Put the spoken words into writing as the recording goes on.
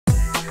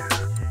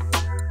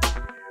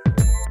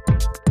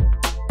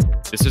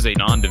this is a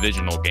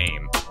non-divisional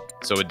game,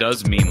 so it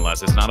does mean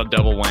less. It's not a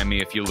double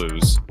whammy if you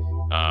lose.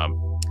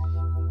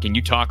 Can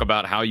you talk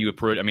about how you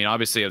approach? I mean,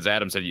 obviously, as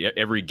Adam said,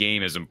 every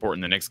game is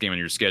important. The next game on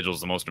your schedule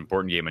is the most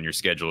important game on your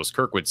schedule, as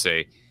Kirk would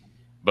say.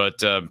 But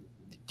do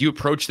you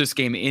approach this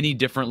game any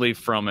differently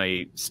from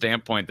a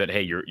standpoint that,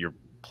 hey, you're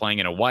playing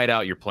in a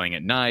whiteout, you're playing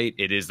at night,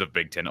 it is the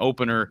Big Ten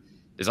opener?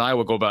 Does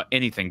Iowa go about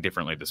anything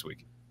differently this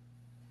week?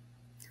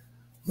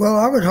 Well,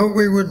 I would hope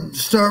we would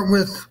start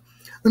with,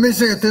 let me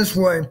say it this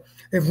way.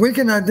 If we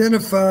can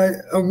identify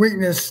a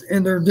weakness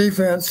in their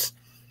defense,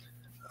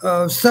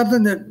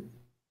 something that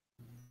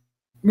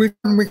we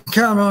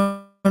count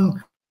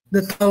on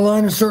that they'll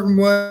line a certain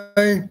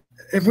way.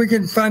 If we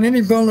can find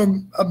any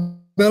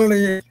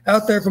vulnerability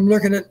out there from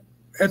looking at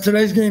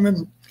today's game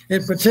in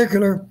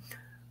particular,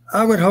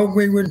 I would hope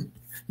we would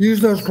use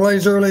those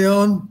plays early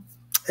on,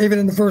 even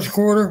in the first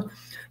quarter,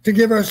 to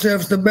give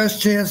ourselves the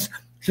best chance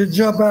to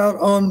jump out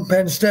on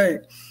Penn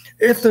State.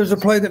 If there's a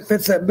play that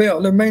fits that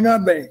bill, there may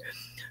not be,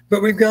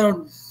 but we've got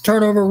to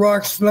turn over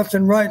rocks left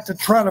and right to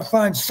try to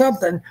find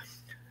something,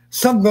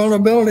 some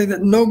vulnerability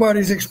that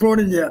nobody's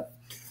exploited yet.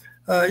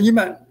 You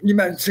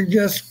might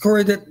suggest,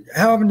 Corey, that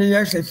how often do you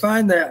actually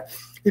find that?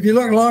 If you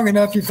look long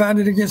enough, you find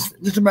it against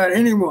just about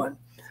anyone,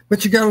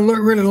 but you got to look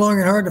really long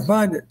and hard to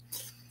find it.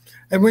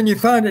 And when you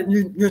find it,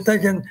 you're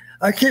thinking,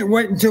 I can't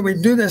wait until we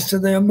do this to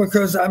them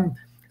because I'm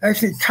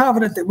actually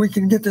confident that we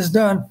can get this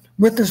done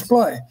with this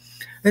play.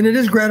 And it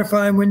is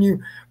gratifying when you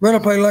run a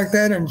play like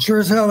that, and sure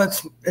as hell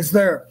it's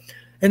there.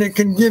 And it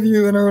can give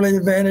you an early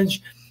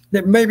advantage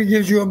that maybe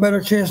gives you a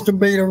better chance to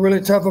beat a really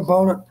tough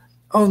opponent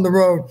on the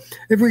road.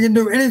 If we can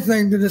do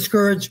anything to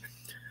discourage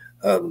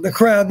the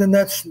crowd, then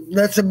that's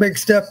a big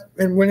step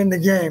in winning the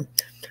game,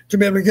 to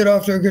be able to get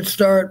off to a good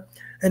start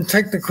and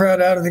take the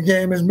crowd out of the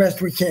game as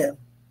best we can.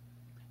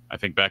 I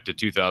think back to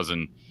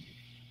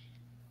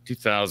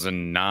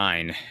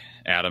 2009,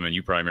 Adam, and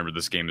you probably remember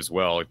this game as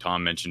well.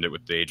 Tom mentioned it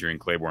with the Adrian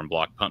Claiborne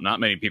block punt. Not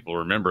many people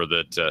remember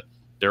that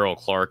Darrell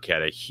Clark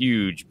had a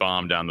huge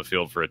bomb down the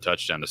field for a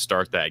touchdown to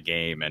start that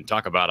game, and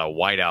talk about a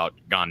whiteout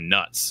gone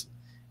nuts.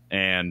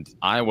 And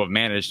Iowa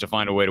managed to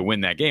find a way to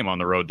win that game on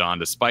the road, Don,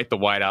 despite the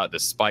whiteout,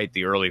 despite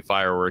the early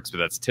fireworks, but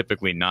that's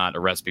typically not a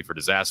recipe for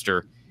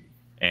disaster,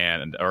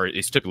 or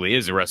it typically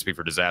is a recipe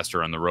for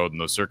disaster on the road in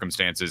those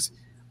circumstances.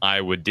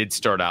 Iowa did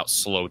start out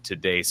slow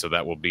today, so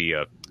that will be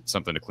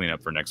something to clean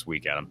up for next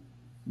week, Adam.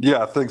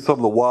 Yeah, I think some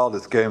of the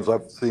wildest games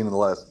I've seen in the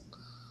last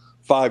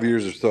 5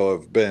 years or so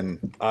have been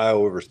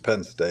Iowa versus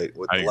Penn State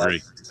with the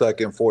last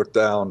second, fourth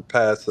down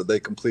pass that they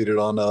completed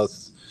on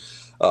us.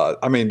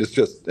 I mean, it's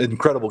just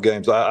incredible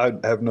games. I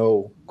have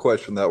no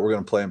question that we're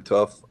going to play them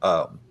tough.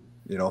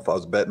 You know, if I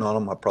was betting on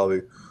them, I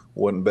probably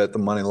wouldn't bet the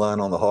money line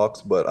on the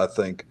Hawks, but I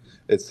think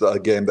it's a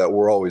game that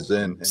we're always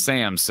in.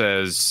 Sam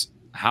says,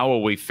 how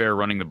will we fare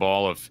running the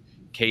ball if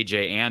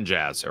KJ and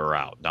Jazz are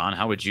out? Don,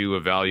 how would you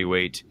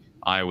evaluate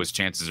Iowa's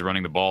chances of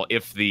running the ball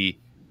if the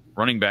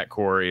running back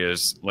core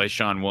is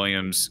LaShawn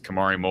Williams,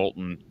 Kamari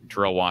Moulton,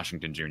 Terrell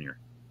Washington Jr.?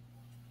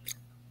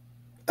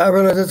 I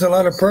realize it's a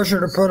lot of pressure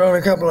to put on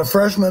a couple of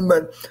freshmen,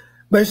 but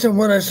based on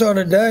what I saw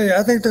today,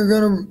 I think they're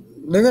going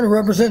to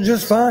represent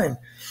just fine.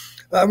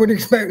 I would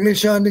expect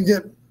LaShawn to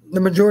get the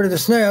majority of the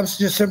snaps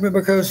just simply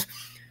because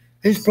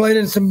he's played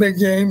in some big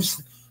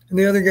games and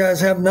the other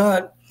guys have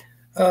not.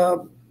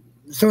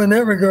 So in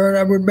that regard,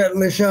 I would bet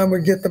LaShawn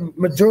would get the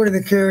majority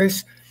of the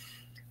carries,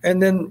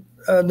 and then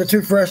the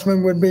two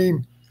freshmen would be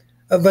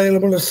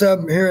available to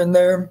sub here and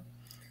there,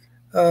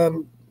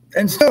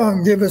 and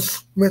still give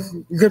us with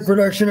good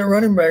production at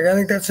running back. I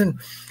think that's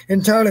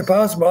entirely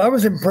possible. I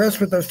was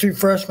impressed with those two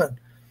freshmen.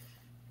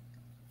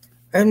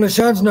 And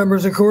LaShawn's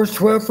numbers, of course,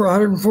 12 for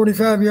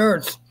 145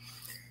 yards.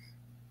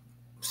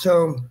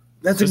 So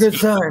that's a good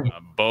sign.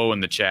 Bo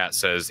in the chat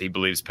says he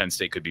believes Penn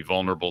State could be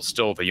vulnerable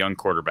still with a young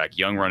quarterback,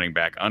 young running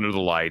back, under the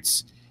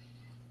lights.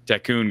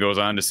 Tekun goes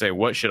on to say,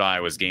 what should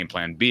Iowa's game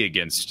plan be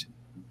against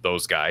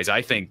those guys?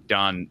 I think,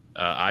 Don,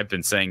 I've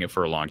been saying it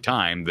for a long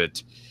time,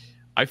 that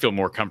I feel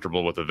more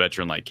comfortable with a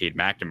veteran like Cade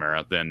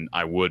McNamara than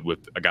I would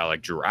with a guy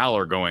like Drew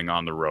Aller going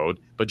on the road.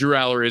 But Drew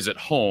Aller is at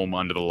home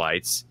under the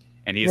lights,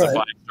 and he's a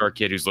five-star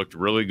kid who's looked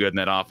really good, and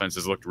that offense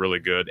has looked really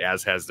good,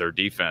 as has their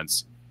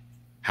defense.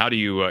 How do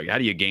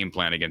you game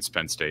plan against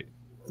Penn State?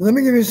 Let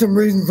me give you some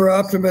reason for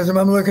optimism.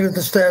 I'm looking at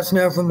the stats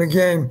now from the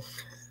game.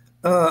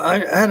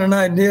 I had an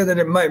idea that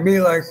it might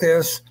be like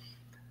this.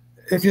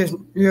 If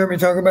you heard me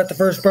talk about the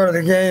first part of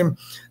the game,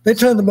 they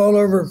turned the ball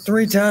over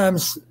 3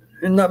 times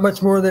in not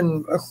much more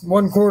than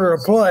 1 quarter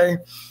of play,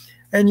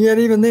 and yet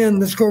even then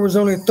the score was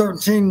only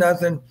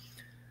 13-0.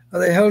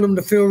 They held them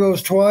to field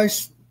goals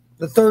twice.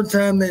 The third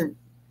time they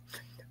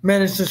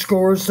managed to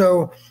score,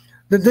 so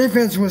the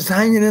defense was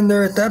hanging in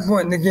there at that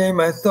point in the game,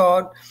 I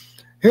thought.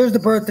 Here's the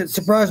part that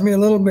surprised me a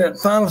little bit.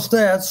 Final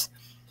stats,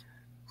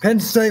 Penn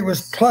State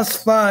was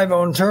 +5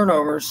 on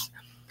turnovers.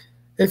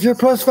 If you're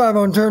 +5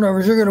 on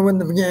turnovers, you're going to win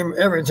the game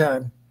every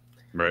time.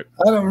 Right.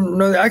 I don't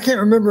know. I can't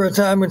remember a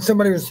time when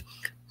somebody was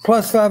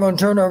 +5 on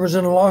turnovers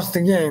and lost the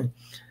game.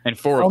 And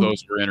 4 of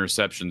those were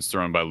interceptions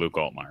thrown by Luke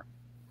Altmaier.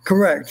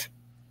 Correct.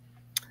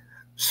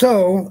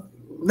 So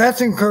that's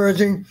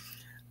encouraging.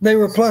 They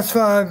were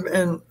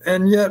 +5,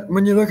 and yet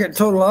when you look at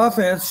total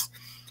offense,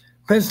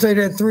 Penn State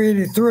had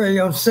 383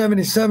 on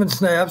 77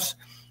 snaps.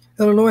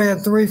 Illinois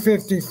had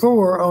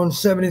 354 on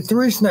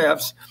 73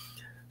 snaps.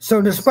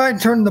 So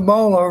despite turning the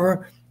ball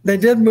over, they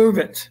did move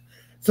it.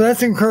 So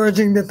that's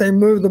encouraging that they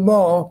moved the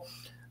ball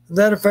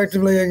that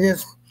effectively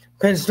against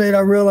Penn State. I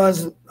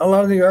realize a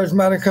lot of the yards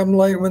might have come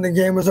late when the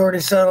game was already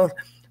settled.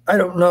 I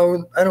don't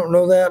know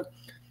that.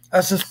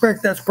 I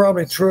suspect that's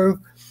probably true.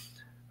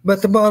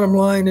 But the bottom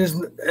line is,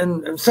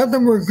 and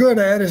something we're good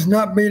at is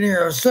not beating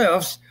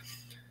ourselves.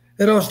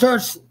 It all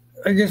starts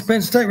against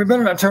Penn State. We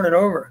better not turn it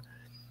over,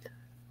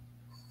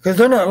 because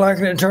they're not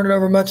likely to turn it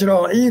over much at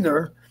all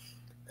either.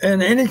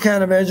 And any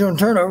kind of edge on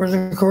turnovers,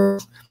 of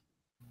course,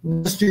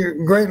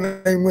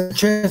 greatly with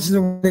chances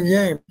of winning the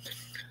game.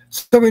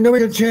 So we know we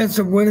have a chance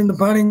of winning the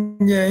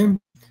punting game.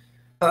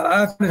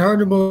 I find it hard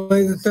to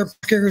believe that their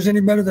kicker is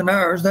any better than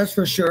ours. That's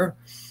for sure.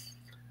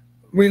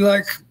 We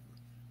like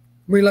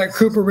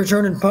Cooper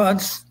returning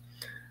punts,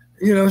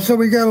 so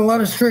we got a lot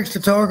of streaks to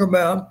talk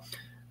about.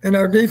 And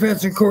our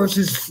defense, of course,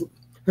 is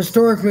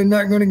historically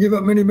not going to give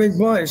up many big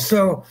plays.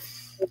 So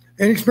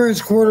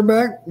inexperienced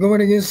quarterback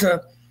going against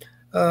a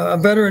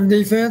veteran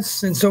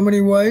defense in so many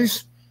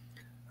ways,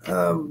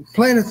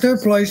 playing at their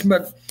place,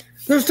 but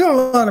there's still a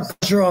lot of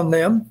pressure on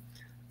them.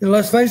 And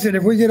let's face it,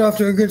 if we get off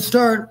to a good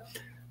start,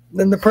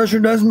 then the pressure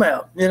does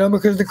mount,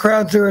 because the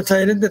crowd's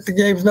irritated that the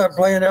game's not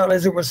playing out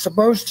as it was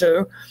supposed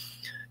to.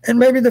 And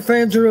maybe the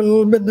fans are a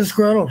little bit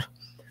disgruntled.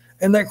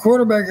 And that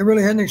quarterback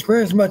really hadn't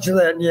experienced much of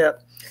that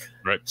yet.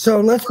 Right. So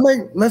let's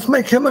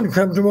make him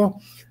uncomfortable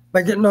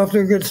by getting off to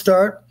a good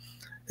start.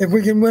 If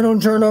we can win on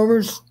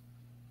turnovers,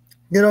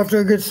 get off to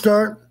a good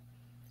start,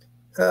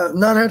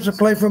 not have to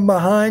play from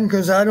behind,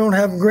 because I don't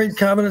have great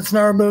confidence in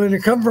our ability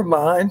to come from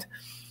behind.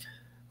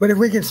 But if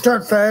we can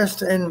start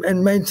fast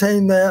and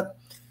maintain that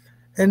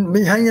and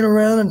be hanging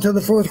around until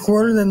the fourth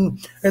quarter, then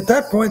at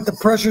that point the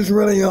pressure's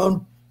really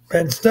on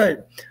Penn State.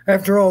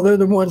 After all, they're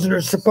the ones that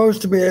are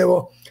supposed to be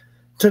able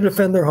to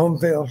defend their home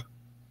field.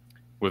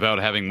 Without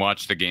having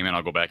watched the game, and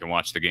I'll go back and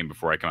watch the game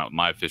before I come out with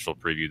my official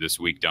preview this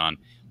week, Don,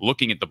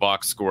 looking at the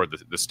box score,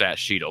 the stat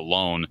sheet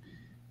alone,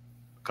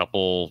 a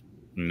couple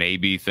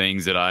maybe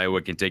things that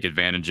Iowa can take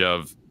advantage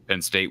of.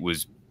 Penn State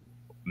was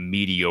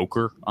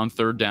mediocre on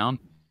third down.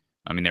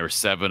 I mean, they were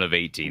 7 of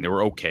 18. They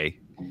were okay,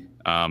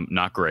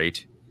 not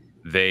great.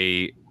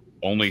 They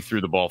only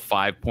threw the ball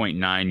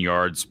 5.9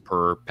 yards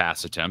per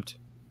pass attempt.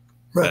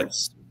 Right.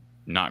 That's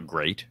not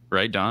great,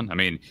 right, Don? I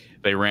mean,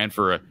 they ran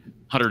for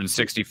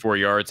 164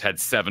 yards, had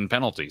 7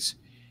 penalties.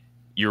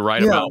 You're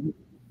right about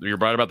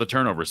the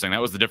turnovers thing. That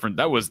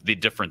was the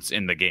difference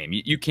in the game.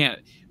 You can't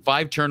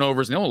 5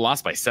 turnovers, and they only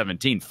lost by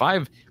 17.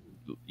 5,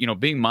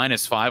 being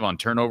 -5 on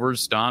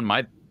turnovers, Don,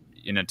 might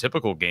in a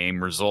typical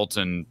game result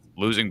in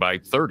losing by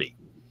 30.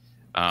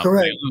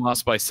 Correct. They only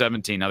lost by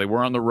 17. Now they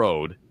were on the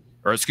road,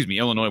 or excuse me,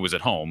 Illinois was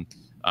at home,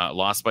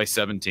 lost by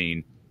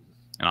 17.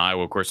 And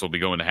Iowa, of course, will be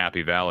going to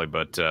Happy Valley.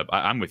 But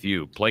I'm with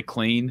you. Play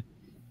clean,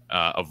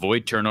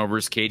 avoid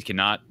turnovers. Cade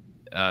cannot,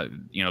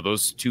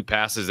 those 2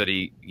 passes that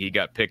he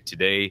got picked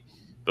today,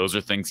 those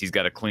are things he's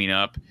got to clean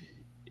up.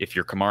 If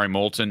you're Kamari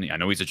Moulton, I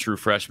know he's a true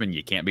freshman.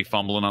 You can't be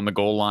fumbling on the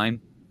goal line.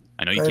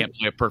 I know you can't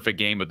play a perfect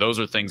game, but those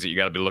are things that you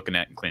got to be looking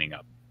at and cleaning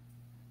up.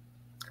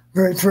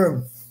 Very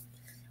true.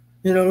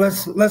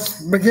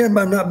 Let's begin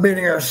by not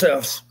beating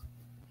ourselves.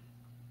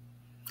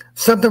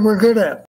 Something we're good at.